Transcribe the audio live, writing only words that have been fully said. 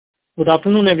Good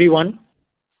afternoon, everyone.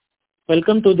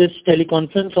 Welcome to this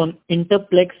teleconference on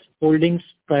Interplex Holdings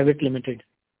Private Limited.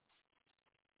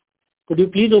 Could you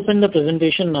please open the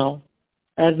presentation now,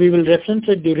 as we will reference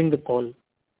it during the call.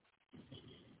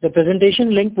 The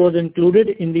presentation link was included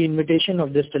in the invitation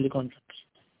of this teleconference.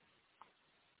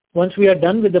 Once we are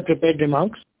done with the prepared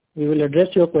remarks, we will address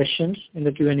your questions in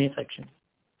the Q&A section.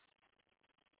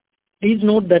 Please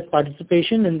note that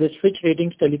participation in this Fitch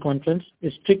Ratings teleconference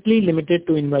is strictly limited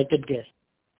to invited guests.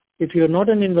 If you are not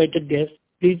an invited guest,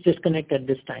 please disconnect at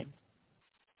this time.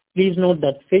 Please note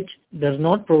that Fitch does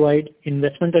not provide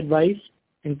investment advice,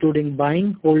 including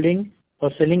buying, holding, or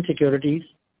selling securities,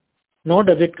 nor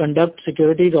does it conduct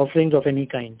securities offerings of any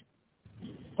kind.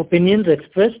 Opinions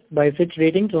expressed by Fitch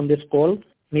Ratings on this call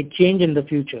may change in the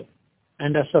future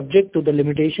and are subject to the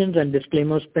limitations and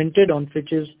disclaimers printed on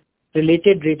Fitch's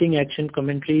related rating action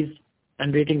commentaries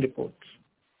and rating reports,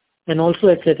 and also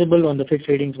accessible on the Fitch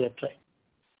Ratings website.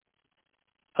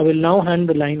 I will now hand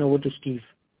the line over to Steve.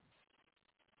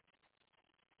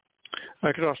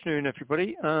 Good afternoon,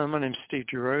 everybody. My name is Steve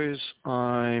DeRose.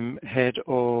 I'm head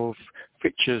of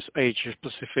Fitch's Asia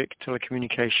Pacific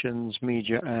Telecommunications,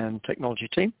 Media and Technology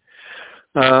team.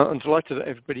 I'm delighted that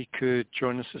everybody could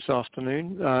join us this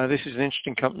afternoon. This is an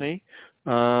interesting company.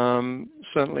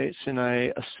 Certainly it's in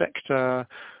a sector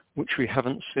which we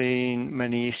haven't seen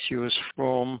many issuers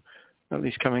from, at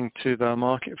least coming to the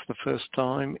market for the first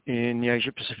time in the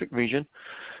Asia Pacific region.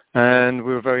 And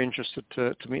we were very interested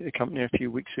to meet the company a few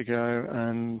weeks ago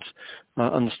and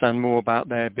understand more about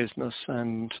their business.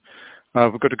 And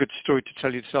we've got a good story to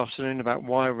tell you this afternoon about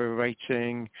why we're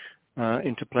rating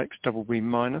Interplex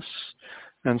BB-.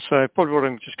 And so probably what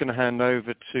I'm just going to hand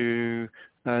over to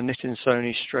Nitin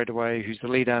Soni straight away, who's the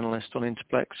lead analyst on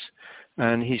Interplex,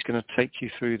 and he's going to take you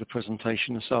through the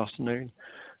presentation this afternoon.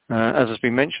 As has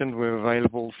been mentioned, we're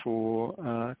available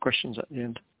for questions at the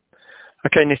end.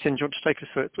 Okay, Nitin, do you want to take us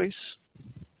through it, please?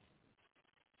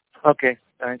 Okay,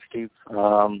 thanks, Steve.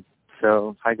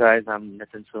 So, hi guys, I'm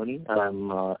Nitin Soni. I'm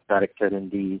a director in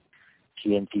the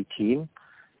GMT team,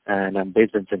 and I'm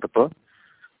based in Singapore.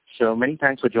 So many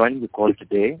thanks for joining the call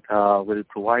today. We'll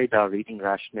provide our rating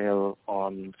rationale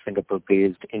on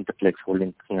Singapore-based Interplex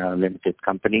Holdings Limited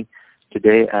company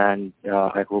today, and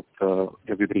I hope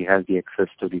everybody has the access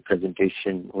to the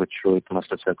presentation which Rohit must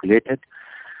have circulated.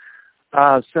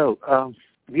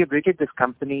 We have rated this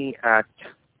company at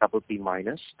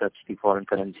BB-, that's the foreign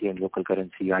currency and local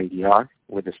currency IDR,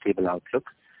 with a stable outlook.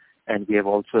 And we have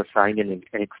also assigned an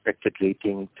expected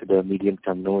rating to the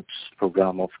medium-term notes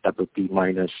program of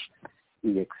BB-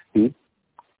 EXP.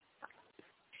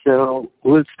 So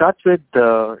we'll start with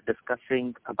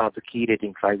discussing about the key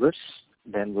rating drivers.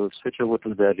 Then we'll switch over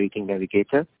to the rating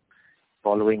navigator,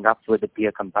 following up with the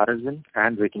peer comparison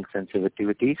and rating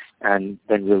sensitivities, and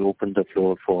then we'll open the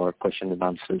floor for question and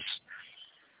answers.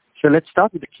 So let's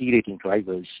start with the key rating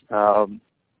drivers.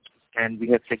 And we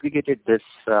have segregated this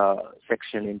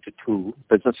section into two: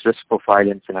 business risk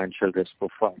profile and financial risk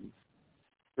profile.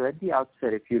 So at the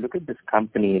outset, if you look at this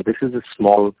company, this is a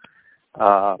small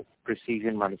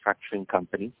precision manufacturing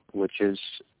company which is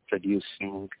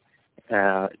producing,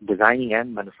 designing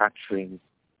and manufacturing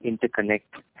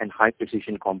interconnect and high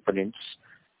precision components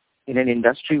in an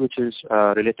industry which is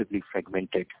relatively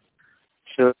fragmented.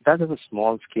 So that is a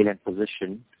small scale and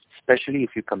position, especially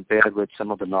if you compare with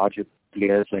some of the larger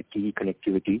players like TE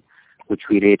Connectivity, which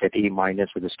we rate at A-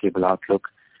 with a stable outlook,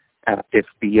 Active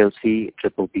PLC,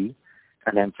 BBB,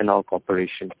 and Amphenol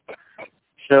Corporation.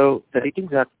 So the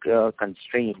ratings are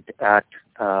constrained at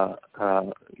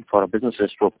for a business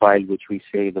risk profile, which we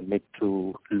say the mid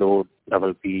to low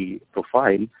level B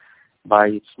profile, by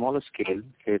its smaller scale,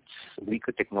 its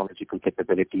weaker technological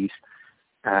capabilities,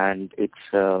 and its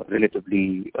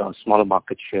relatively smaller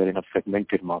market share in a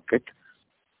fragmented market.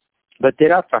 But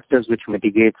there are factors which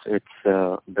mitigates its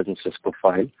business risk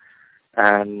profile.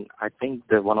 And I think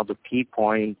that one of the key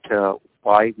points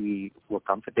why we were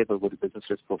comfortable with the business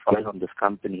risk profile on this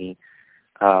company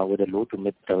with a low to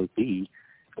mid level B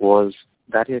was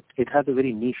that it has a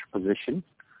very niche position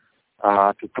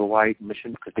to provide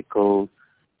mission critical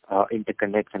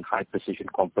interconnects and high precision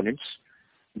components.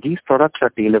 These products are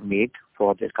tailor-made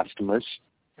for their customers,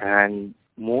 and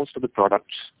most of the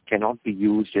products cannot be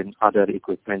used in other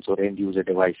equipments or end-user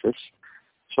devices.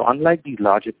 So unlike these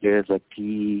larger players like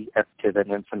TE, Active,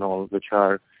 and Amphenol, which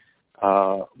are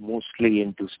mostly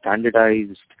into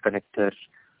standardized connector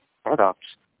products,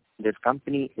 this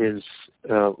company is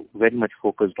very much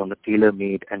focused on the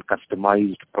tailor-made and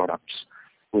customized products,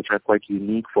 which are quite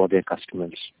unique for their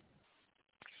customers.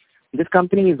 This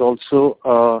company is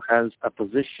also has a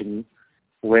position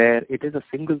where it is a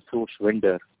single source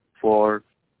vendor for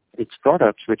its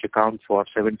products, which account for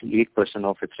 78%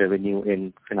 of its revenue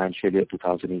in financial year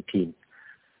 2018.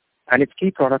 And its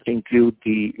key products include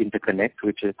the interconnect,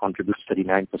 which contributes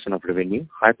 39% of revenue,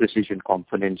 high precision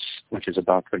components, which is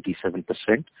about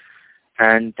 27%,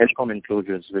 and telecom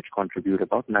enclosures, which contribute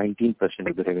about 19%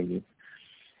 of the revenue.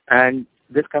 And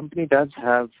this company does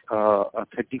have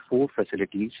 34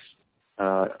 facilities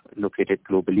located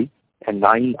globally and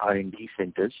 9 R&D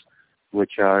centers,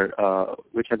 which has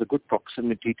a good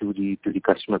proximity to the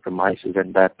customer premises,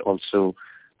 and that also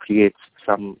creates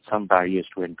some barriers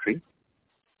to entry.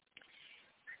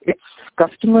 Its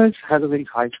customers have a very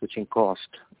high switching cost,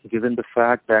 given the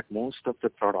fact that most of the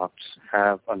products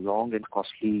have a long and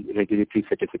costly regulatory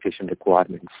certification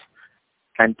requirements.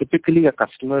 And typically, a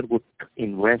customer would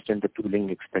invest in the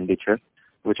tooling expenditure,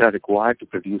 which are required to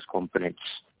produce components.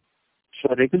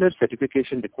 So a regular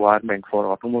certification requirement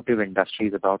for automotive industry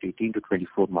is about 18 to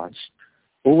 24 months,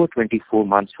 over 24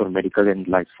 months for medical and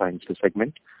life sciences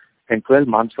segment, and 12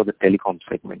 months for the telecom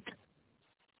segment.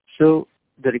 So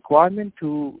the requirement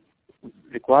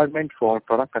for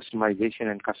product customization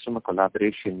and customer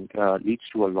collaboration leads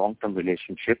to a long-term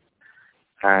relationship,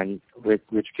 and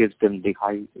which gives them the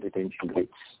high retention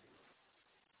rates.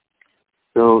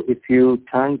 So if you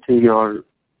turn to your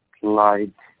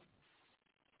slide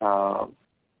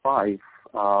 5,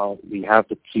 we have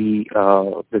the key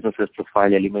businesses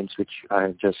profile elements which I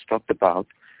have just talked about,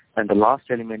 and the last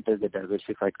element is the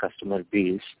diversified customer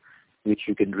base, which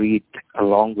you can read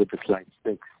along with the slide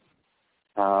 6.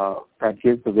 That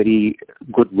gives a very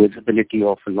good visibility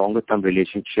of a longer-term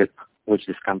relationship which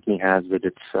this company has with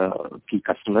its key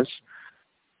customers.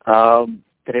 The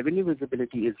revenue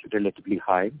visibility is relatively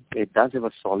high. It does have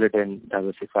a solid and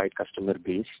diversified customer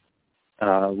base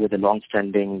with a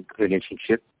long-standing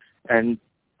relationship, and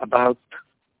about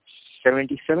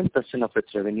 77% of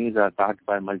its revenues are backed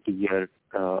by multi-year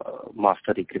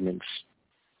master agreements.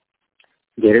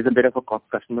 There is a bit of a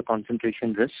customer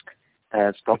concentration risk,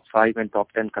 as top 5 and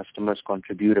top 10 customers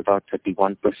contribute about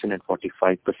 31% and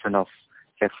 45% of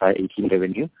FY18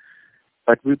 revenue.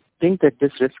 But we think that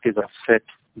this risk is offset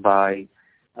by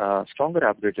stronger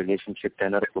average relationship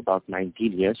tenure of about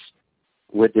 19 years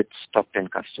with its top 10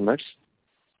 customers.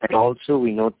 And also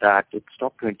we note that its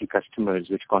top 20 customers,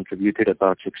 which contributed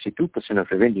about 62% of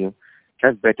revenue,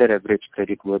 have better average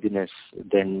credit worthiness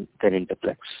than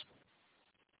Interplex.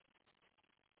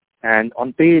 And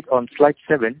on slide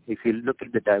 7, if you look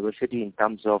at the diversity in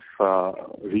terms of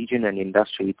region and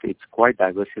industry, it's quite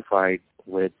diversified.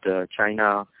 With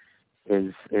China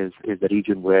is the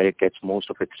region where it gets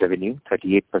most of its revenue,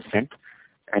 38%.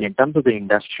 And in terms of the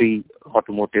industry,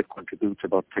 automotive contributes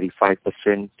about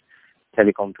 35%,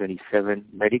 telecom 27%,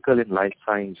 medical and life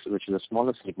science, which is a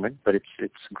smaller segment, but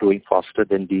it's growing faster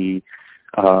than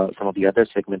some of the other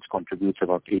segments, contributes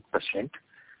about 8%.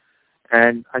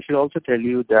 And I should also tell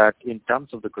you that in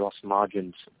terms of the gross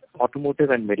margins, automotive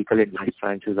and medical and life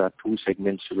sciences are 2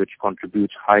 segments which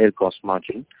contributes higher gross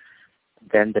margin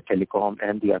than the telecom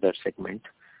and the other segment.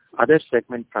 Other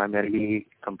segment primarily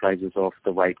comprises of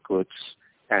the white goods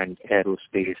and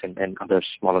aerospace and other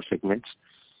smaller segments.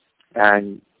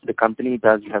 And the company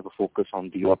does have a focus on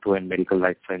the auto and medical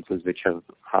life sciences, which have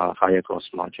higher gross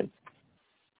margin.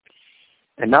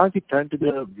 And now if we turn to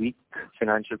the weak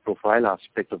financial profile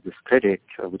aspect of this credit,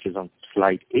 which is on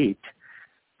slide 8,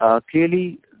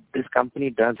 clearly this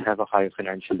company does have a higher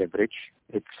financial leverage.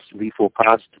 We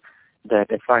forecast that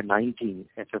FY19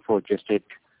 FFO adjusted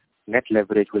net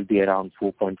leverage will be around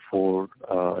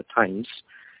 4.4 times,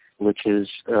 which is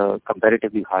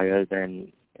comparatively higher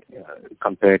than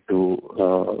compared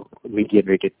to median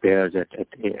rated pairs at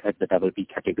the BB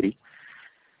category.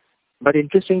 But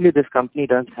interestingly, this company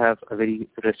does have a very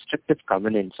restrictive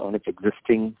covenants on its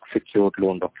existing secured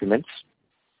loan documents.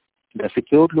 The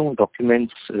secured loan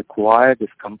documents require this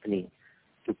company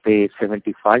to pay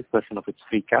 75% of its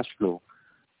free cash flow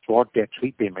for debt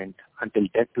repayment until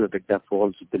debt to EBITDA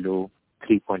falls below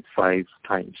 3.5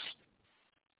 times.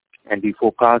 And we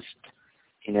forecast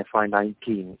in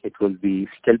FY19 it will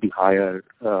still be higher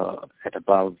at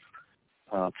above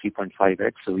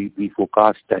 3.5x. So we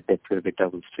forecast that debt to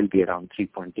EBITDA will still be around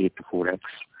 3.8 to 4x.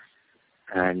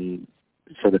 And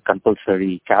so the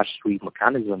compulsory cash sweep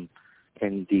mechanism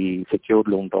in the secured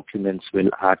loan documents will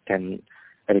act and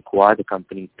require the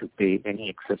company to pay any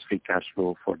excess free cash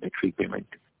flow for debt repayment.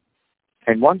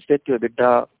 And once debt to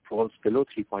EBITDA falls below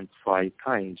 3.5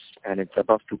 times and it's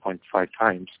above 2.5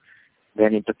 times,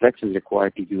 then Interplex is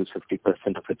required to use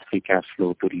 50% of its free cash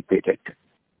flow to repay debt.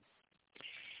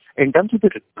 In terms of the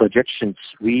projections,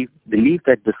 we believe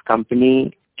that this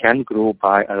company can grow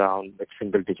by around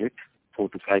single digit, 4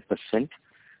 to 5%,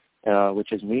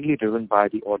 which is mainly driven by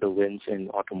the order wins in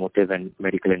automotive and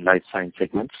medical and life science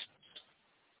segments.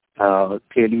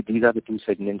 Clearly, these are the two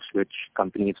segments which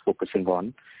company is focusing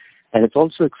on. And it's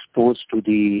also exposed to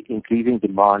the increasing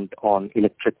demand on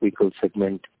electric vehicle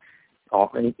segment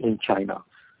in China.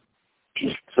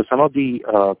 So some of the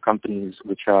companies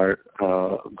which are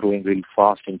growing really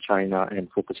fast in China and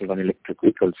focusing on electric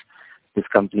vehicles, this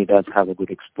company does have a good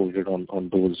exposure on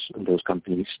those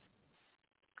companies.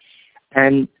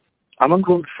 And among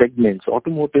those segments,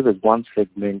 automotive is one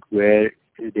segment where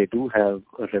they do have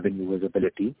a revenue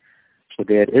visibility. So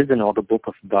there is an order book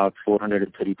of about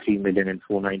 433 million and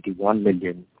 491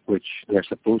 million, which they're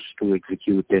supposed to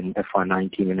execute in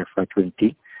FY19 and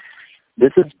FY20.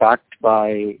 This is backed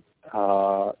by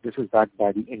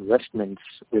the investments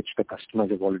which the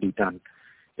customers have already done.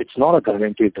 It's not a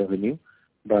guaranteed revenue,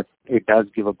 but it does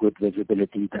give a good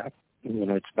visibility that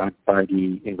it's backed by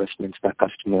the investments by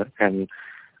customer. And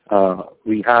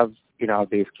we have, in our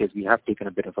base case, we have taken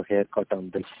a bit of a haircut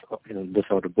on this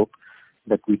order book,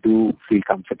 but we do feel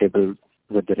comfortable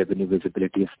with the revenue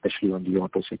visibility, especially on the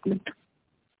auto segment.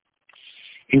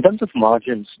 In terms of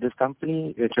margins, this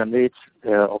company generates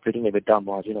operating EBITDA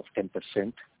margin of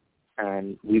 10%,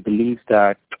 and we believe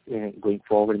that going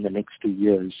forward in the next 2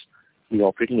 years, the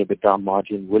operating EBITDA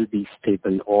margin will be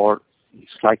stable or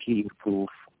slightly improve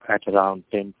at around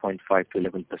 10.5 to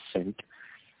 11%,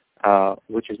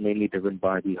 which is mainly driven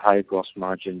by the high gross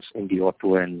margins in the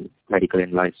auto and medical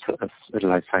and life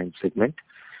science segment.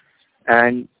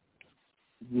 And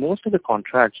most of the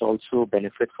contracts also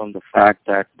benefit from the fact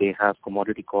that they have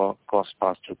commodity cost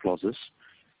pass-through clauses,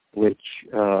 which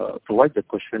provide the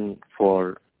cushion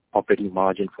for operating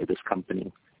margin for this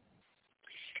company.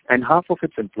 And half of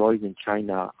its employees in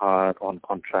China are on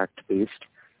contract based,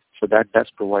 so that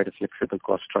does provide a flexible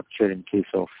cost structure in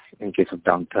case of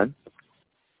downturn.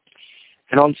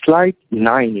 And on slide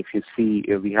 9, if you see,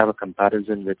 we have a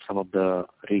comparison with some of the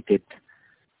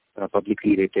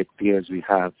publicly rated peers we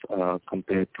have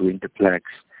compared to Interplex.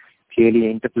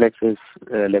 Clearly, Interplex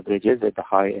leverages at the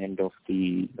high end of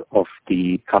the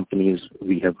companies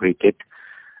we have rated,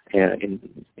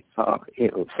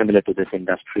 similar to this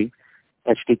industry.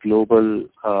 HT Global,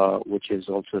 which is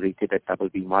also rated at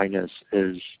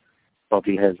BB-,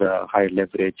 probably has a higher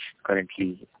leverage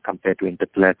currently compared to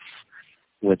Interplex,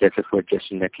 with FFO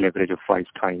adjusted net leverage of 5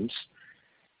 times.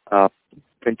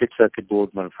 Printed circuit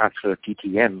board manufacturer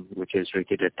TTM, which is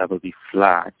rated at BB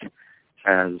flat,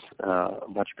 has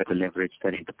much better leverage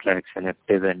than Interplex, and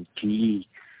Aptiv and TE,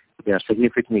 they are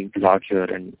significantly larger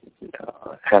and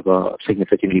have a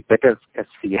significantly better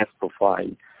FCF profile,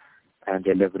 and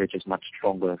their leverage is much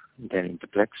stronger than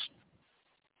Interplex.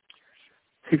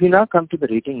 If you now come to the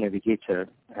rating navigator,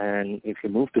 and if you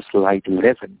move to slide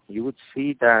 11, you would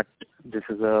see that this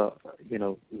is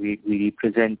we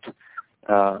represent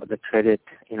the credit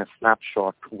in a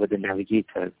snapshot with the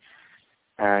navigator,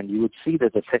 and you would see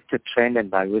that the sector trend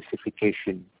and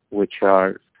diversification, which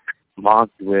are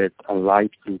marked with a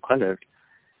light blue color,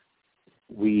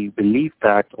 we believe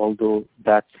that although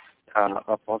that's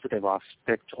a positive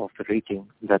aspect of the rating,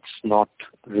 that's not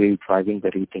really driving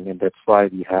the rating, and that's why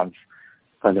we have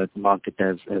marked it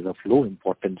as of low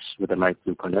importance with a light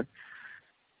blue color.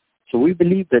 So we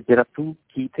believe that there are 2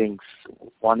 key things.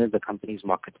 One is the company's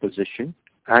market position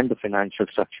and the financial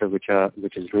structure, which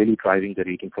is really driving the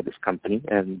rating for this company,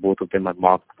 and both of them are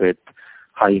marked with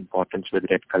high importance with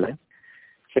red color.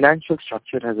 Financial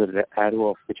structure has an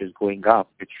arrow of which is going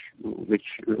up, which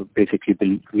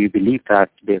basically we believe that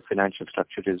their financial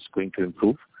structure is going to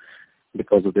improve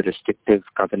because of the restrictive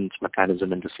governance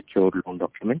mechanism and the secured loan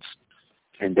documents,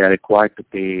 and they are required to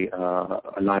pay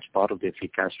a large part of their free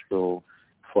cash flow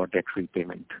for debt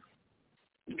repayment.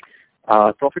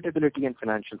 Profitability and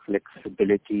financial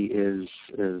flexibility is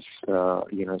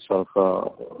sort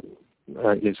of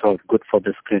good for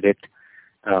this credit.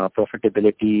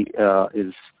 Profitability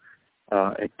is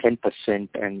at 10%,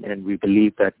 and we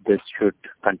believe that this should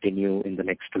continue in the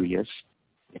next 2 years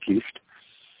at least.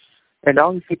 And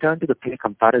now if we turn to the peer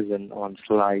comparison on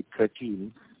slide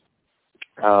 13,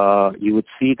 you would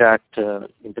see that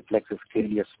Interplex is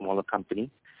clearly a smaller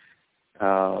company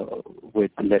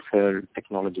with lesser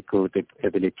technological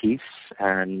abilities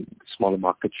and smaller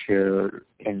market share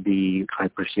in the high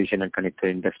precision and connector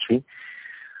industry.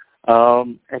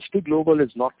 HT Global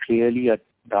is not clearly a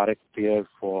direct peer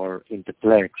for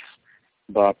Interplex,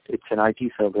 but it's an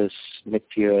IT service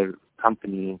mid-tier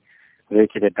company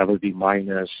rated at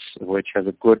BB-, which has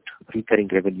a good recurring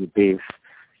revenue base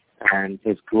and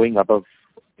is growing above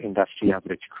industry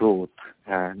average growth,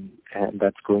 and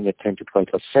that's growing at 10 to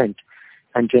 12%,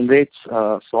 and generates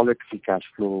solid free cash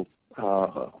flow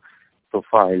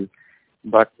profile,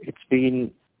 but it's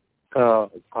been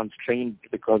constrained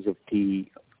because of the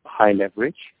high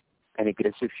leverage and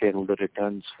aggressive shareholder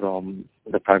returns from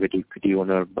the private equity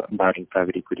owner barring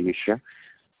private equity Asia,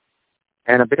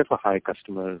 and a bit of a high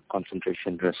customer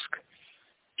concentration risk.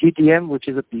 TTM, which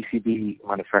is a PCB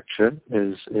manufacturer,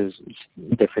 is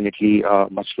definitely a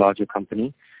much larger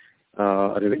company.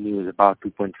 Revenue is about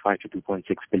 $2.5 to $2.6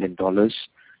 billion,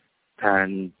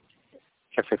 and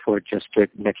FFO adjusted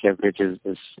net leverage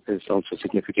is also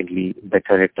significantly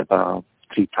better at about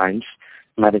 3 times.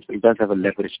 Management does have a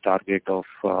leverage target of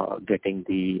getting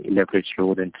the leverage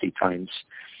lower than 3 times.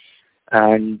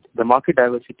 And the market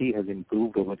diversity has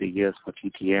improved over the years for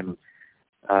TTM,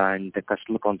 and the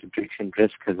customer concentration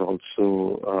risk has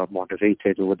also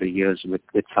moderated over the years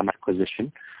with some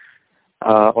acquisition.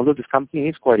 Although this company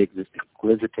is quite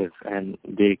acquisitive, and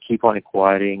they keep on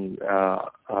acquiring,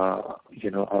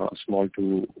 small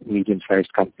to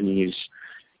medium-sized companies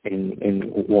in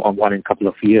a couple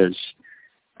of years.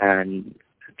 And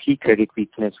key credit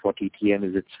weakness for TTM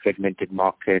is its fragmented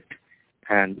market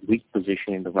and weak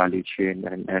position in the value chain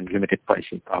and limited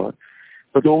pricing power.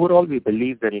 But overall, we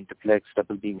believe that Interplex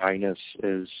BB minus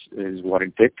is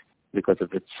warranted because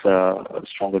of its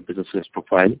stronger business risk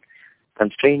profile,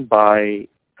 constrained by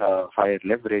higher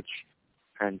leverage,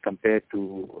 and compared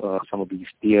to some of these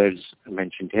peers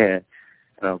mentioned here,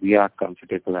 we are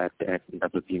comfortable at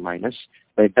BB minus.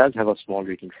 But it does have a small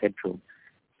ratings headroom,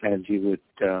 as you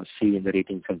would see in the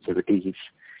rating sensitivities.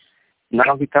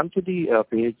 Now we come to the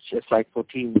slide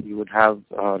 14. You would have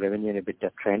revenue and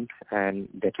EBITDA trend and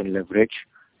debt and leverage.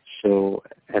 So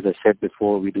as I said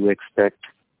before, we do expect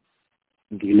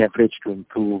the leverage to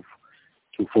improve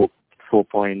to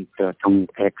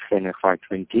 4.2x in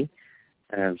FY20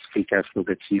 as free cash flow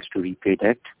gets used to repay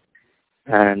debt.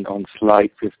 And on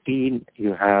slide 15,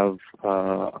 you have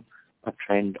a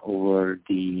trend over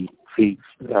the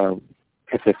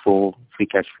FFO, free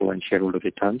cash flow, and shareholder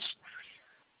returns.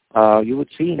 You would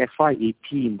see in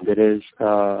FY18 there is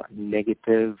a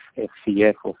negative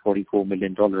FCF of $44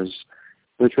 million,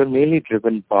 which were mainly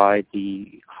driven by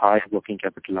the high working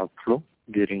capital outflow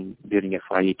during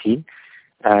FY18,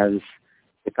 as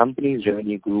the company's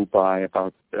revenue grew by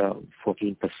about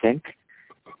 14%,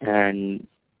 and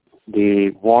they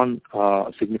won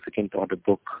a significant order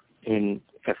book in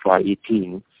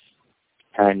FY18,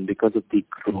 and because of the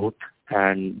growth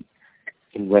and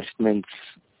investments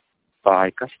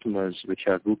by customers which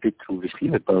are routed through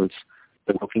receivables,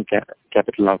 the working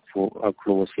capital outflow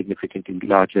was significantly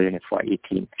larger in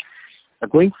FY18.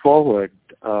 Going forward,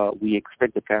 we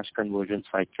expect the cash conversion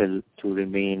cycle to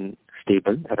remain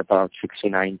stable at about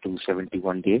 69 to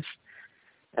 71 days,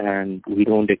 and we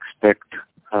don't expect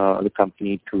the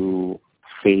company to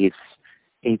face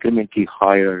incrementally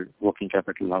higher working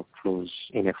capital outflows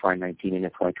in FY19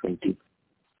 and FY20.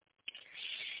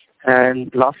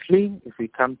 And lastly, if we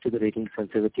come to the rating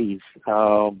sensitivities,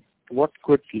 what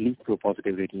could lead to a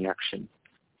positive rating action?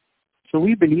 So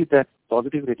we believe that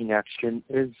positive rating action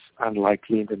is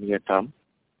unlikely in the near term,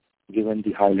 given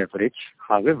the high leverage.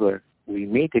 However, we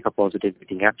may take a positive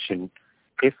rating action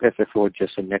if FFO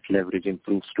adjusted net leverage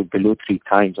improves to below 3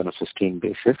 times on a sustained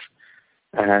basis,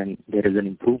 and there is an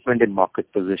improvement in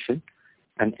market position,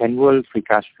 and annual free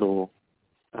cash flow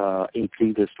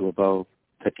increases to about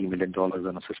 $30 million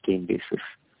on a sustained basis.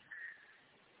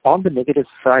 On the negative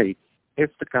side, if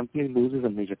the company loses a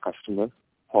major customer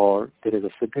or there is a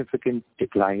significant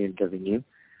decline in revenue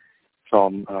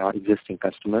from existing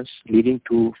customers, leading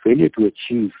to failure to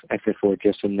achieve FFO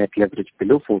adjusted net leverage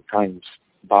below 4 times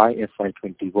by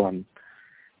FY21,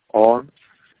 or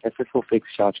FFO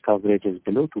fixed charge coverage is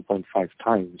below 2.5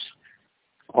 times,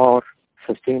 or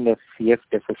sustained FCF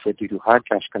deficit due to high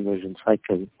cash conversion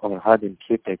cycle or higher than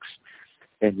capex,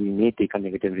 then we may take a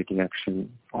negative rating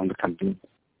action on the company.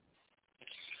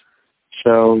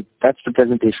 So that's the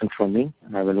presentation from me.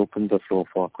 I will open the floor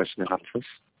for question and answers.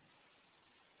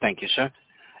 Thank you, sir.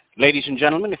 Ladies and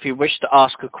gentlemen, if you wish to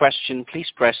ask a question,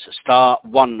 please press star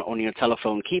 1 on your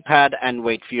telephone keypad and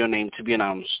wait for your name to be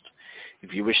announced.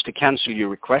 If you wish to cancel your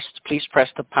request, please press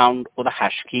the pound or the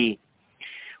hash key.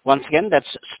 Once again,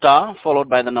 that's star followed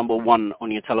by the number 1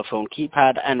 on your telephone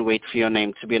keypad and wait for your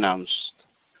name to be announced.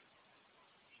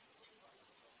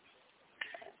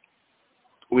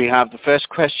 We have the first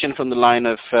question from the line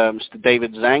of Mr.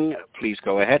 David Zhang. Please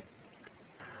go ahead.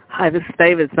 Hi, this is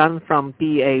David Zhang from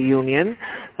BA Union.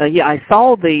 I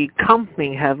saw the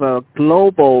company have a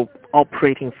global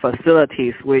operating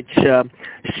facilities which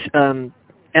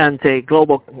and a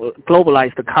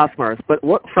globalized customers. But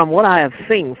from what I have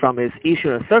seen from his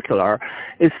issuance circular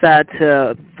is that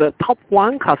the top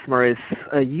one customer is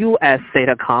U.S.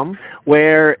 Datacom,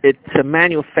 where it's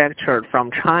manufactured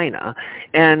from China.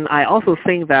 And I also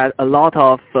think that a lot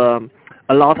of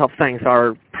things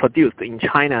are produced in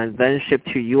China and then shipped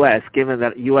to U.S., given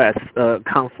that U.S.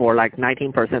 accounts for like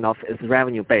 19% of its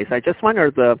revenue base. I just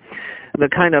wonder the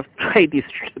kind of trade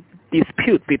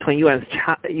dispute between U.S.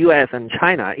 and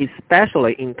China,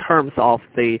 especially in terms of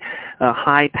the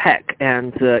high-tech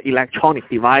and electronic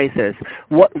devices.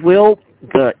 What will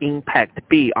the impact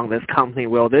be on this company?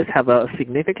 Will this have a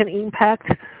significant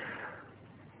impact?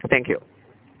 Thank you.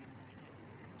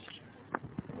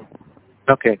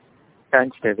 Okay.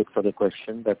 Thanks, David, for the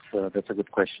question. That's a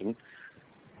good question.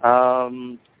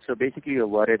 So basically, you're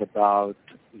worried about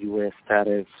U.S.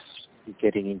 tariffs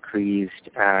getting increased,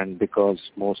 and because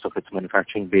most of its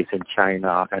manufacturing based in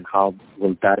China, and how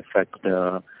will that affect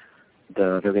the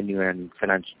revenue and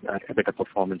financial EBITDA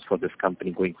performance for this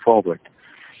company going forward?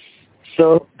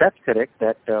 So that's correct.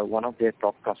 That one of their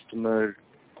top customers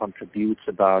contributes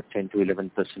about 10 to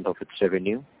 11% of its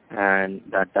revenue, and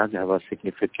that does have a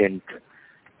significant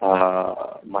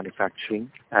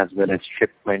manufacturing as well as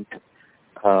shipment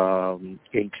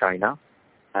in China.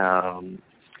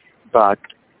 But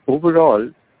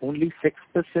overall, only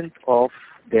 6% of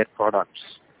their products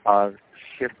are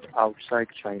shipped outside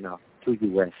China to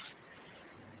US.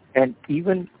 And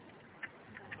even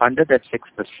under that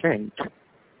 6%,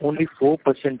 only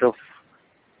 4% of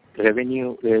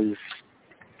revenue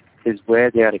is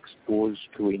where they are exposed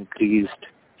to increased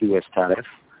US tariff.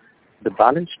 The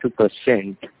balance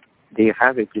 2%, they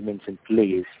have agreements in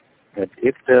place that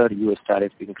if the US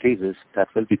tariff increases, that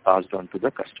will be passed on to the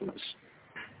customers.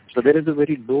 So there is a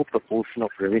very low proportion of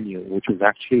revenue which is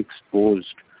actually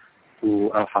exposed to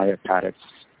a higher tariffs.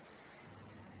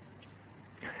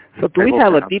 So do we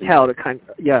have a detailed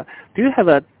Do you have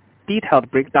a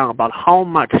detailed breakdown about how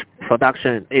much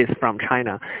production is from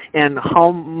China and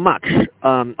how much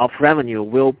of revenue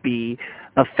will be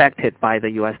affected by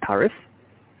the U.S. tariff?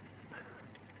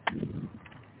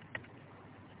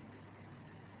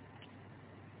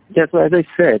 Yeah, so as I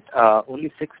said,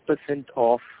 only 6%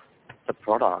 of the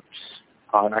products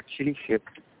are actually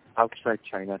shipped outside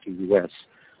China to U.S.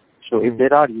 So if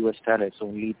there are U.S. tariffs,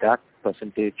 only that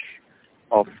percentage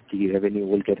of the revenue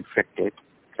will get affected.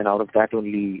 And out of that,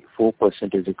 only 4%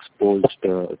 is exposed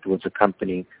towards the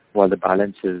company, while the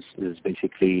balance is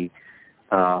basically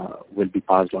will be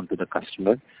passed on to the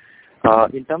customer.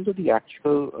 In terms of the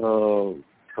actual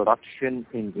production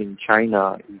in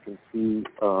China, you can see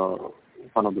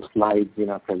one of the slides in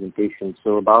our presentation.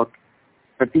 So about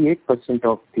 38%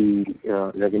 of the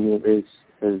revenue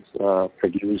is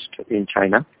produced in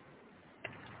China,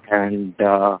 and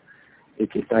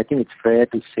I think it's fair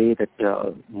to say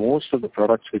that most of the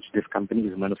products which this company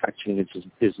is manufacturing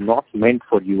is not meant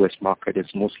for U.S. market.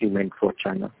 It's mostly meant for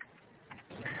China.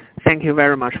 Thank you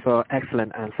very much for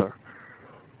excellent answer.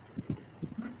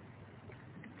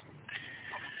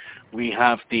 We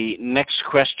have the next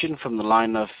question from the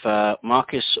line of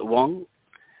Marcus Wong.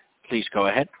 Please go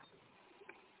ahead.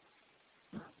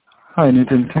 Hi,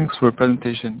 Nathan. Thanks for the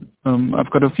presentation. I've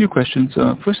got a few questions.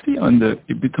 Firstly, on the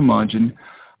EBITDA margin,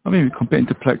 I mean, we compare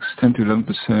Interplex 10 to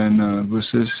 11%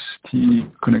 versus T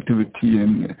connectivity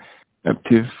and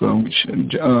Aptiv, which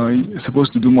is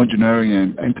supposed to do more generic,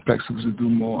 and Interplex is supposed to do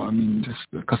more,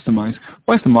 just customized.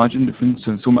 Why is the margin difference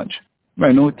so much?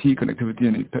 I know T connectivity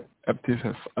and Aptiv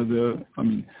have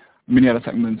many other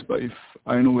segments, but if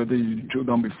I don't know whether you drilled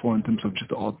down before in terms of just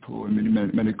the auto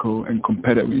and medical and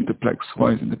compare that with Interplex,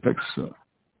 why is Interplex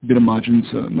EBITDA margins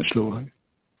much lower?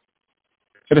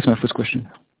 That's my first question.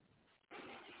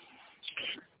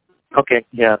 Okay,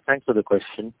 yeah, thanks for the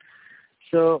question.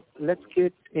 So let's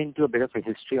get into a bit of a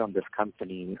history on this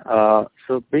company.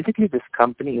 So basically, this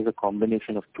company is a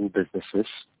combination of two businesses.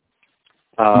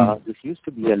 This used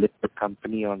to be a listed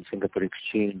company on Singapore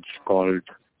Exchange called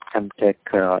Amtech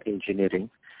Engineering.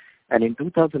 And in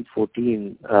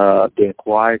 2014, they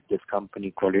acquired this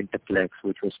company called Interplex,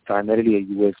 which was primarily a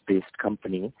US-based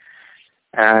company.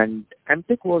 And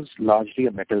Amtech was largely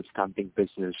a metal stamping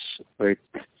business, but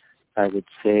I would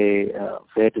say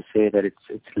fair to say that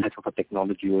it's less of a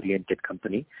technology-oriented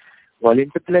company, while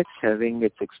Interplex having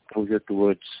its exposure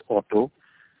towards auto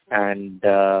and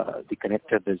the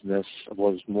connector business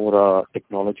was more a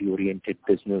technology-oriented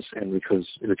business, and which was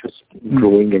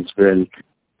growing as well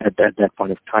at that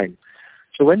point of time.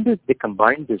 So when they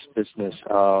combined this business,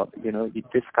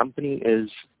 this company is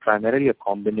primarily a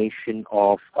combination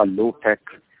of a low-tech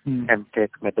MTech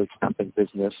metal stamping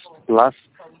business, plus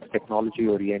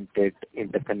technology-oriented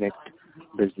interconnect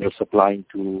business supplying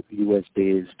to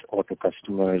US-based auto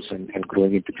customers and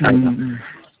growing into China,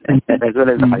 and as well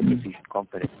as the high precision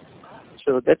component.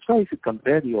 So that's why if you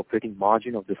compare the operating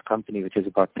margin of this company, which is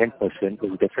about 10%,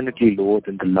 is definitely lower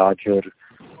than the larger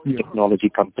technology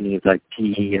companies like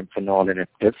TE and Phenol and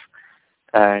Active.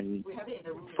 And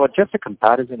for just a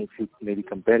comparison, if you maybe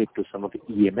compare it to some of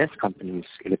the EMS companies,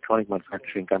 electronic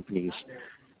manufacturing companies,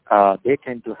 they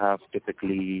tend to have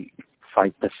typically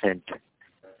 5%.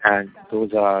 And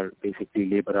those are basically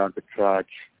labor arbitrage,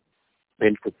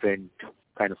 build-to-print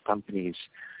kind of companies.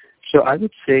 So I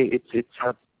would say it's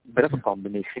a bit of a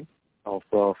combination of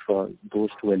those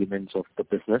two elements of the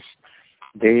business.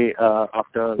 They,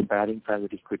 after acquiring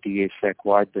private equity, they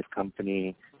acquired this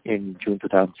company in June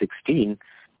 2016.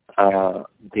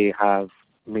 They have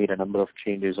made a number of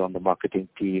changes on the marketing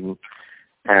team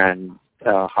and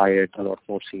hired a lot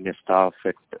more senior staff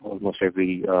at almost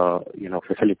every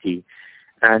facility.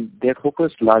 And their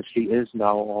focus largely is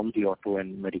now on the auto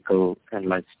and medical and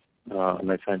life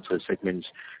sciences segments.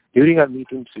 During our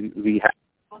meetings, we have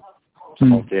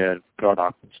some of their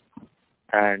products,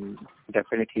 and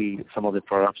definitely some of the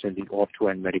products in the auto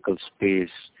and medical space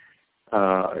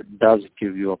does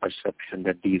give you a perception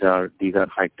that these are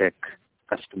high-tech,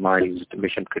 customized,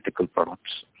 mission-critical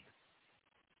products.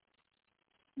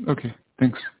 Okay,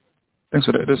 thanks. Thanks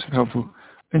for that. That's helpful.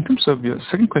 In terms of your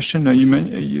second question,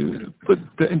 you put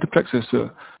the Interplex as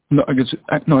not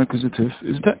acquisitive.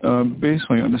 Is that based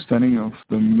on your understanding of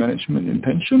the management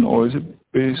intention, or is it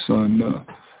based on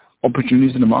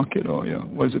opportunities in the market, or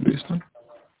what is it based on?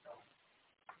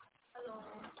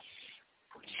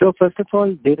 So first of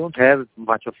all, they don't have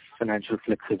much of financial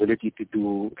flexibility to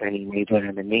do any major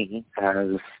M&A.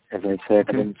 As I said,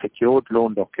 secured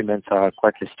loan documents are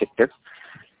quite restrictive.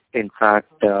 In fact,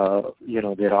 there are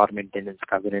maintenance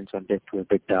covenants on debt to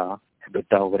EBITDA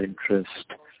over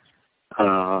interest,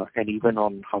 and even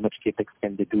on how much capex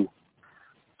can they do.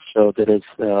 So there is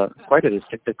quite a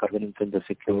restrictive covenant in the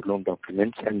secured loan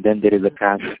documents, and then there is a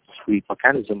cash sweep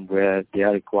mechanism where they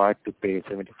are required to pay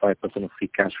 75% of free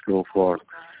cash flow for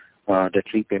debt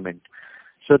repayment.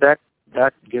 So that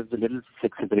gives a little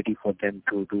flexibility for them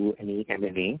to do any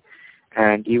M&A.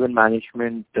 And even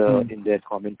management in their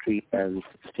commentary has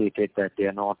stated that they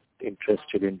are not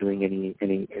interested in doing any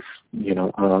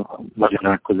merger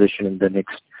acquisition in the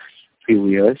next few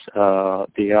years.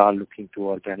 They are looking to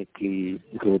organically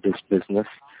grow this business,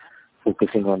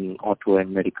 focusing on auto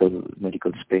and medical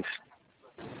space.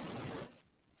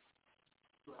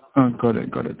 Got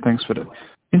it. Thanks for that.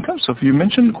 In terms of, you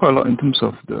mentioned quite a lot in terms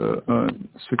of the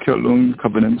secured loan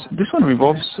covenants. This one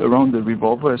revolves around the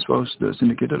revolver as well as the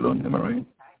syndicated loan, am I right?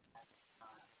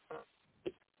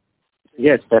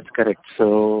 Yes, that's correct.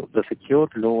 So the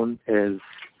secured loan is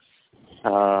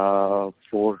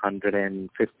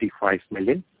 455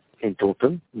 million in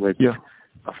total, with a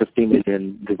 50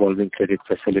 million revolving credit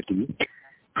facility.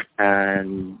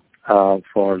 And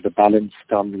for the balance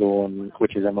term loan,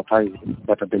 which is amortizing,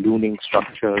 but a ballooning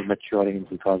structure maturing in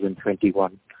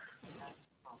 2021.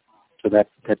 So that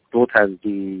both has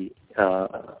the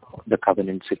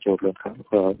covenant secured loan,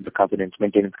 the covenants,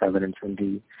 maintenance covenants, and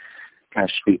the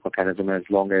cash sweep mechanism as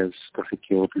long as the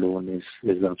secured loan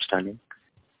is outstanding.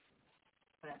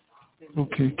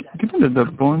 Okay. Given that the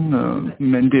bond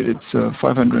mandate, it's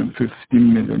 550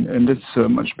 million, and that's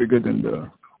much bigger than the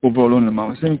overall loan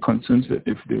amount. Is there any concerns that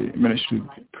if they manage to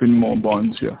print more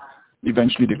bonds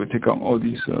eventually they could take out all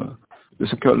these, the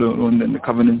secured loan, then the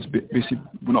covenants basically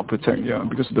will not protect,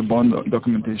 because the bond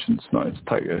documentation is not as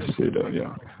tight as, say,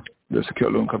 the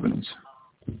secured loan covenants?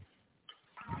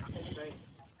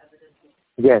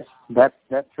 Yes, that's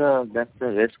a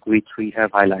risk which we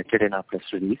have highlighted in our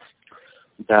press release,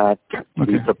 that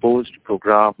the proposed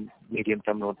program,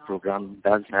 medium-term loan program,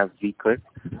 does have weaker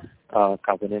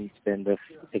covenants than the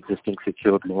existing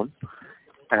secured loan.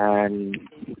 And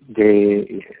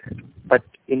but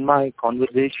in my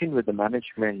conversation with the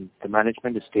management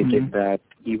has stated that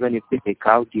even if they take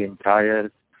out the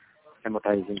entire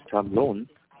amortizing term loan,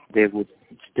 they would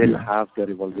still have the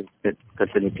revolving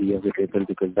facility available,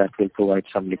 because that will provide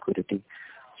some liquidity.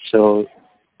 So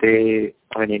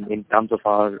in terms of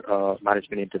our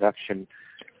management interaction,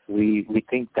 we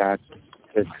think that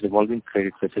this revolving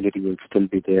credit facility will still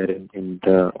be there in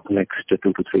the next 2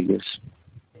 to 3 years.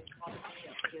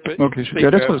 Okay,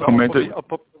 sure. That's what I commented.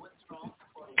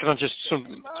 Can I just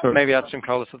maybe add some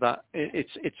colour to that?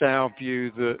 It's our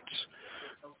view that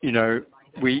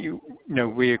we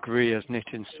agree, as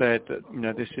Nitin said, that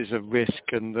this is a risk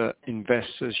and that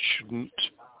investors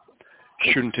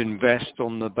shouldn't invest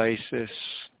on the basis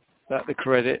that the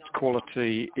credit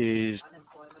quality is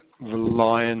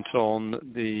reliant on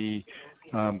the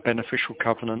beneficial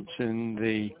covenants in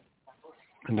the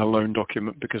loan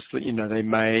document, because they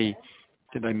may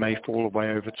fall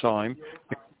away over time.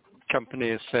 The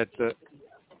company has said that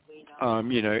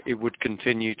it would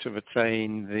continue to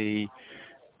retain the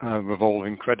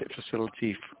revolving credit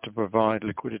facility to provide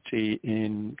liquidity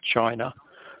in China,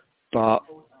 but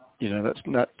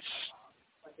that's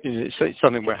it's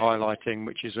something we're highlighting,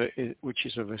 which is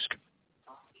a risk.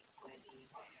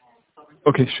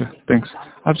 Okay, sure. Thanks.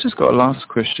 I've just got a last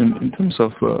question in terms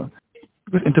of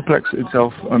with Interplex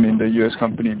itself. I mean, the US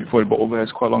company before it bought over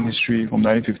has quite a long history from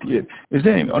 1958. Is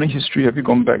there any history? Have you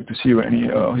gone back to see any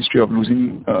history of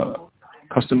losing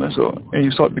customers or any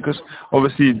sort? Because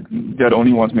obviously they're the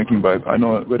only ones making buy. I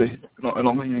know whether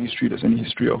along the history there's any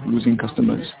history of losing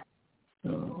customers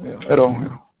at all.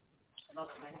 Yeah.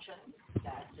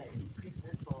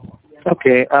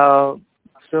 Okay.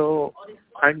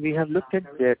 And we have looked at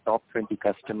their top 20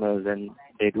 customers, and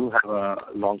they do have a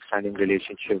long-standing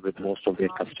relationship with most of their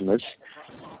customers.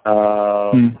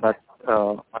 But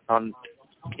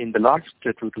in the last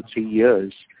 2 to 3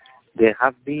 years, there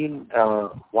have been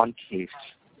one case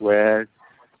where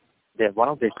one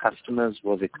of their customers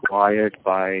was acquired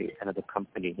by another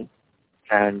company,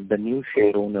 and the new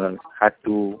share owner had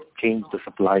to change the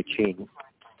supply chain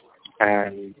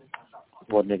and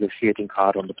were negotiating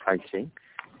hard on the pricing.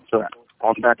 So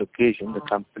on that occasion, the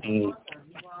company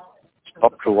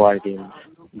stopped providing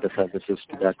the services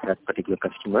to that particular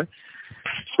customer.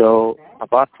 So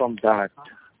apart from that,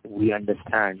 we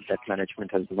understand that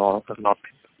management has not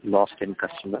lost any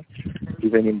customer.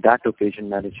 Even in that occasion,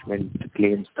 management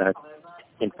claims that,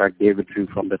 in fact, they withdrew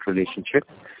from that relationship.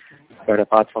 But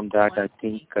apart from that, I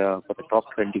think for the top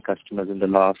 20 customers in the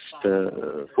last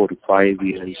 4 to 5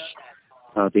 years,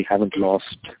 they haven't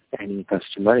lost any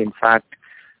customer. In fact,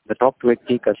 the top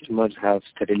 20 customers have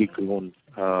steadily grown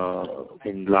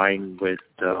in line with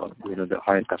the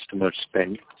higher customer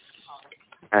spend,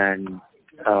 and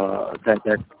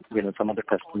that some of the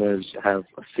customers have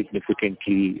a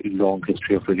significantly long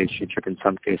history of relationship. In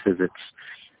some cases, it's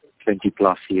 20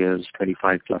 plus years,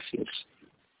 25 plus years.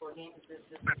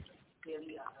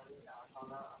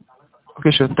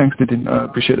 Okay, sure. Thanks, Nitin.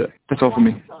 Appreciate it. That's all for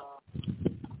me.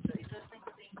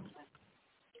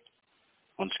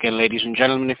 Once again, ladies and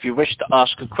gentlemen, if you wish to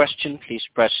ask a question, please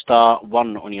press star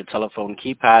 1 on your telephone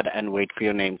keypad and wait for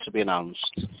your name to be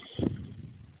announced.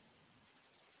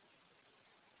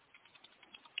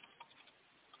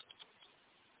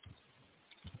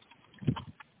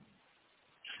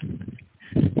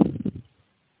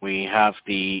 We have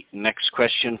the next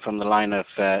question from the line of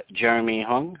Jeremy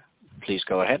Hong. Please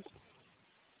go ahead.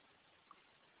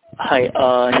 Hi,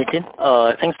 Nitin.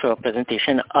 Thanks for your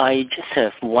presentation. I just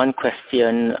have one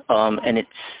question, and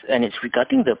it's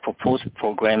regarding the proposed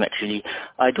program. Actually,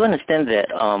 I do understand that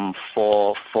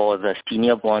for the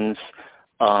senior bonds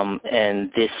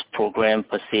and this program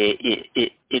per se,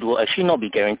 it will actually not be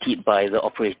guaranteed by the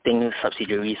operating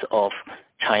subsidiaries of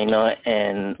China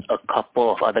and a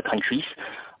couple of other countries.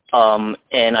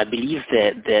 And I believe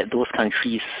that those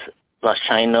countries plus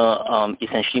China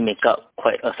essentially make up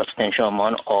quite a substantial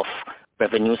amount of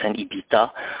revenues and EBITDA.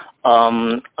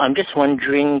 I'm just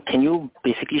wondering, can you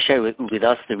basically share with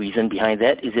us the reason behind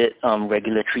that? Is it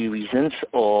regulatory reasons,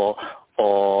 or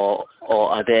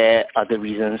are there other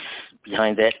reasons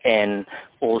behind that? And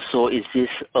also, is this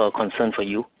a concern for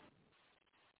you?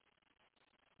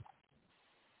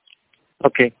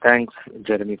 Okay, thanks,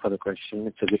 Jeremy, for the question.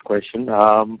 It's a good question.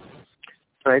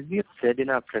 So as we have said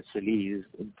in our press release,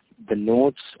 the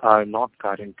notes are not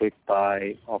guaranteed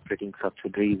by operating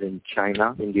subsidiaries in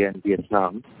China, India, and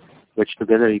Vietnam, which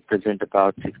together represent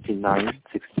about 69,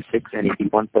 66, and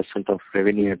 81% of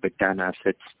revenue, EBITDA, and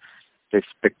assets,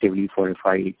 respectively, for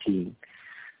FY18.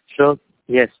 So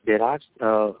yes, there are.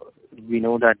 We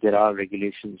know that there are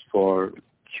regulations for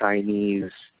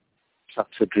Chinese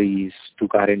subsidiaries to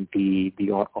guarantee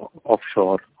the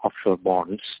offshore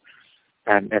bonds,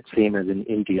 and that's same as in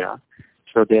India.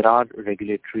 So there are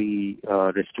regulatory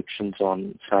restrictions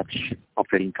on such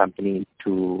operating companies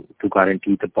to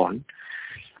guarantee the bond.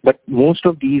 But most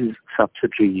of these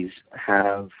subsidiaries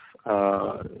have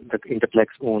the Interplex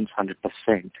owns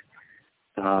 100%.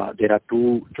 There are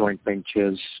 2 joint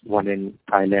ventures, one in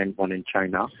Thailand, one in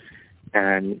China,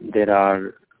 and there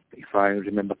are, if I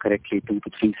remember correctly, 2 to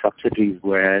 3 subsidiaries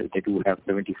where they do have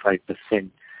 75%.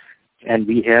 And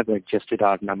we have adjusted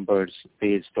our numbers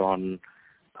based on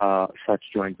such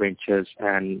joint ventures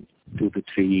and 2 to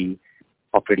 3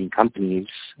 operating companies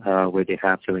where they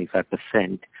have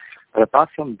 75%. But apart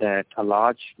from that, a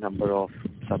large number of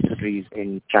subsidiaries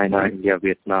in China, India,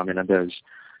 Vietnam, and others,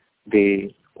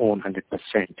 they own 100%.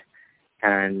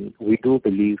 And we do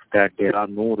believe that there are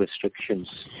no restrictions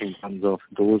in terms of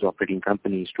those operating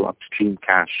companies to upstream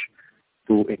cash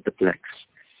to Interplex.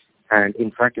 And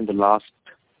in fact, in the last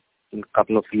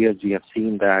couple of years, we have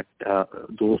seen that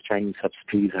those Chinese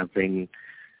subsidiaries have been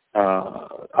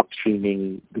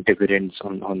upstreaming dividends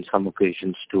on some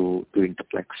occasions to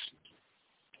Interplex.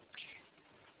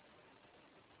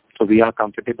 So we are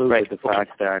comfortable with the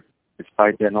fact that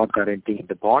despite they're not guaranteeing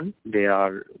the bond,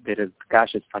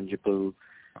 cash is fungible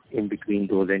in between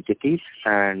those entities,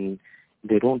 and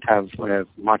they don't have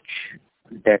much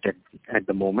debt at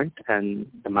the moment, and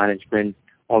the management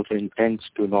also intends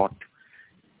to not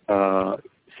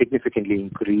significantly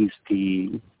increase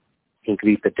the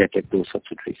debt at those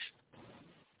subsidiaries.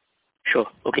 Sure.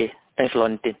 Okay. Thanks a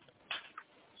lot, Nitin.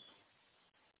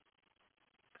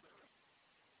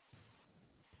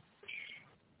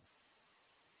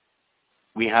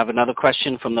 We have another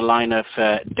question from the line of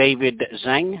David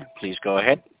Zhang. Please go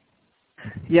ahead.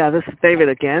 Yeah, this is David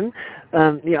again.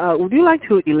 Would you like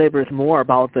to elaborate more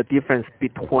about the difference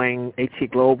between HT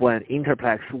Global and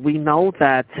Interplex? We know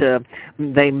that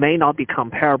they may not be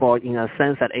comparable in a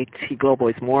sense that HT Global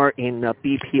is more in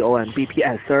BPO and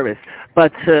BPS service,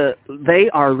 but they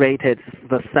are rated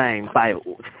the same by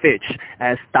Fitch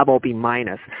as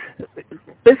BB-.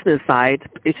 Business side,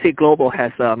 HT Global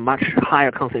has a much higher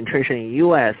concentration in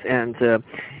U.S. and a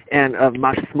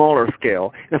much smaller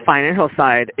scale. The financial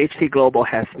side, HT Global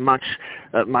has much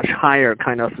higher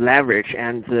kind of leverage,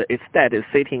 and its debt is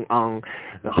sitting on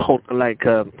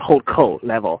holdco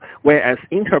level. Whereas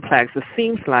Interplex, it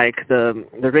seems like the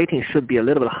rating should be a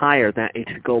little bit higher than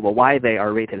HT Global. Why they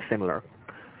are rated similar?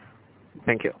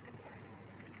 Thank you.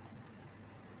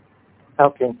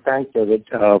 Okay, thanks, David,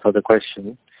 for the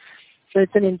question. So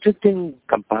it's an interesting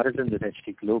comparison with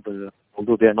HT Global,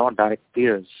 although they are not direct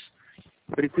peers.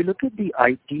 But if you look at the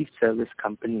IT service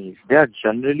companies, they are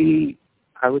generally,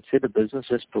 I would say the business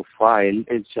risk profile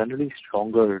is generally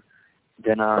stronger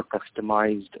than a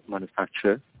customized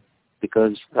manufacturer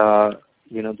because, the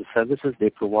services they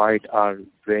provide are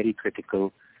very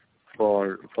critical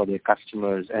for their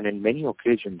customers. And in many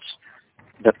occasions,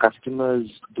 the customers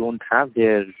don't have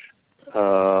their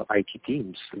IT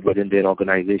teams within their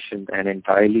organization and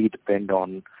entirely depend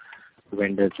on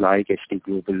vendors like HT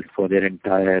Global for their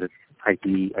entire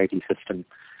IT system.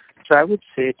 So I would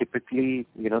say typically,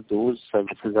 those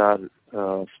services are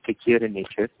stickier in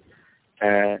nature,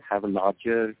 have a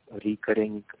larger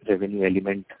recurring revenue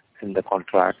element in the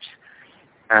contracts,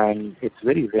 and it's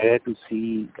very rare to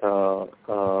see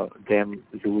them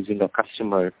losing a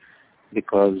customer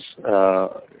because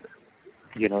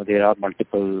there are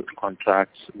multiple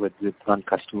contracts with one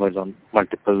customers on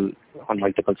multiple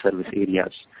service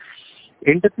areas.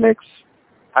 Interplex,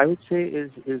 I would say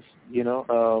is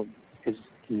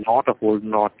not a whole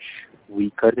notch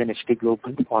weaker than HT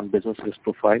Global on business risk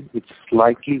profile. It's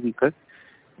slightly weaker,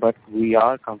 but we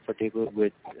are comfortable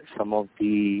with some of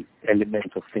the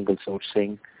elements of single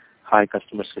sourcing, high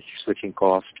customer switching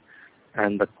cost,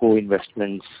 and the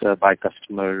co-investments by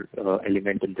customer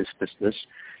element in this business.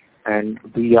 And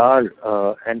we are,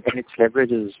 and its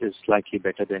leverage is slightly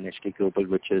better than HT Global,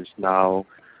 which is now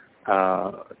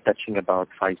touching about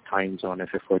 5 times on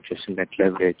FFO adjusted net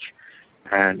leverage.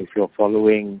 And if you're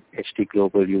following HT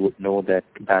Global, you would know that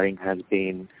Baring has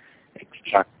been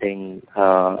extracting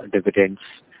dividends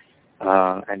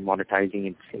and monetizing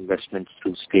its investments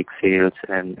through stake sales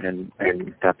and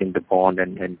tapping the bond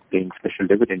and paying special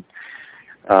dividend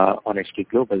on HT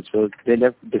Global. So they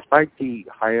despite the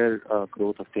higher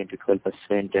growth of 10 to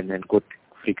 12% and good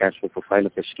free cash flow profile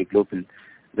of HT Global,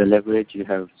 the leverage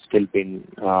have still been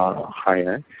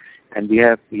higher. And we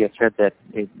have said that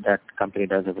that company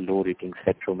does have a low rating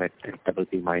spectrum at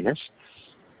BB-.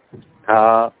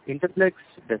 Interplex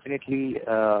definitely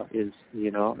is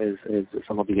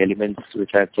some of the elements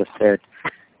which I've just said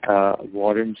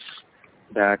warrants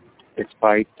that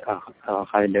despite a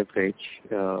high leverage,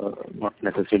 not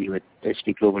necessarily with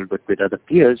HT Global but with other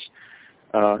peers,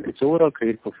 its overall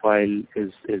credit profile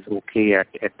is okay at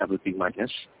BB-.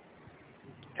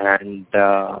 And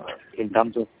in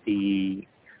terms of the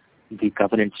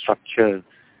governance structure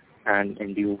and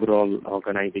in the overall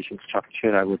organization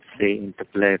structure, I would say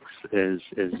Interplex is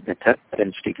better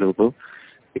than HT Global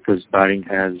because Baring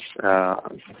has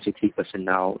 60%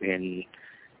 now in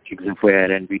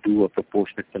Exaware, and we do a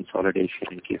proportionate consolidation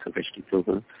in case of HT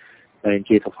Global. In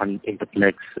case of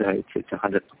Interplex, it's a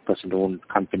 100% owned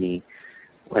company,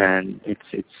 and it's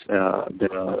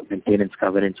the maintenance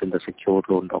governance and the secured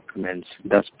loan documents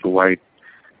does provide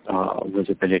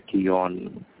visibility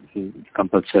on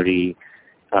compulsory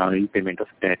repayment of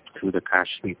debt through the cash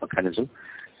sweep mechanism.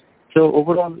 So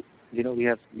overall, we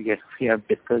have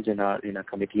discussed in our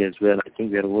committee as well. I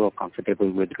think we are overall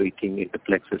comfortable with rating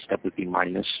Interplex's BB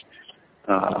minus,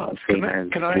 same as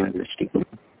USD.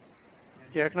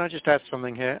 Yeah, can I just add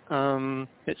something here?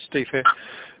 It's Steve here.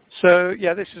 So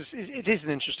yeah, it is an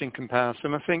interesting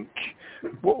comparison. I think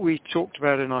what we talked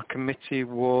about in our committee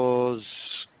was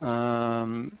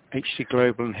HT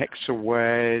Global and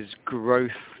Hexaware's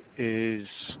growth is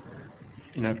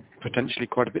potentially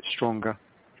quite a bit stronger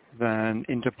than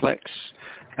Interplex,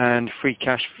 and free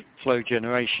cash flow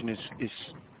generation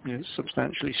is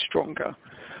substantially stronger.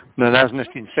 Now, as has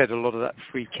been said, a lot of that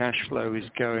free cash flow is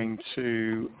going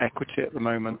to equity at the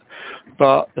moment,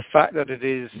 but the fact that it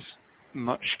is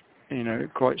much,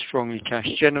 quite strongly cash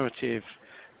generative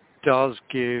does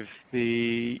give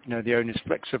the owners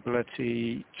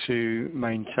flexibility to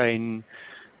maintain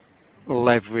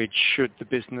leverage should the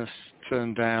business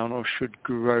turn down or should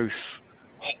growth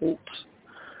halt,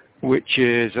 which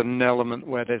is an element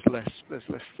where there's less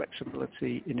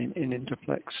flexibility in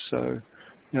Interplex. So,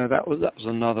 that was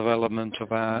another element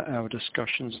of our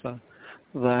discussions there,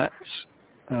 that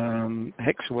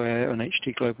Hexaware and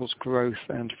HT Global's growth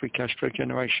and free cash flow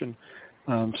generation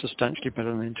substantially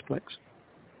better than Interplex.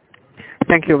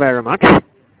 Thank you very much.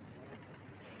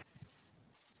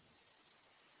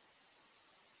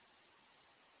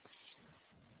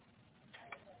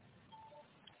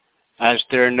 As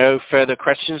there are no further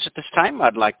questions at this time,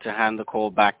 I'd like to hand the call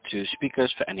back to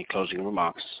speakers for any closing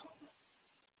remarks.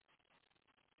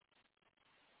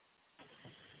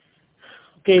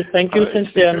 Okay, thank you. Since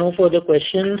there are no further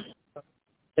questions.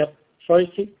 Yep. Sorry,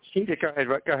 Steve? Yeah, go ahead,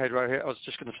 right here. I was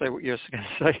just going to say what you were going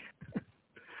to say.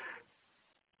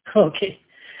 Okay.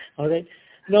 All right.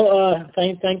 No,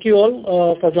 thank you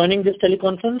all for joining this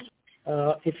teleconference.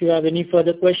 If you have any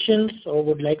further questions or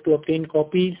would like to obtain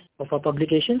copies of our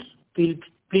publications, please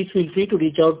feel free to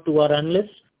reach out to our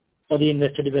analysts or the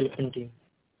investor development team.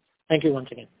 Thank you once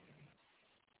again.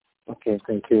 Okay,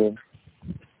 thank you.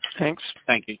 Thanks.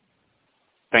 Thank you.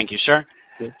 Thank you, sir.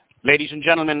 Okay. Ladies and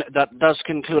gentlemen, that does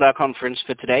conclude our conference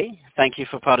for today. Thank you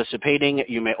for participating.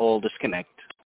 You may all disconnect.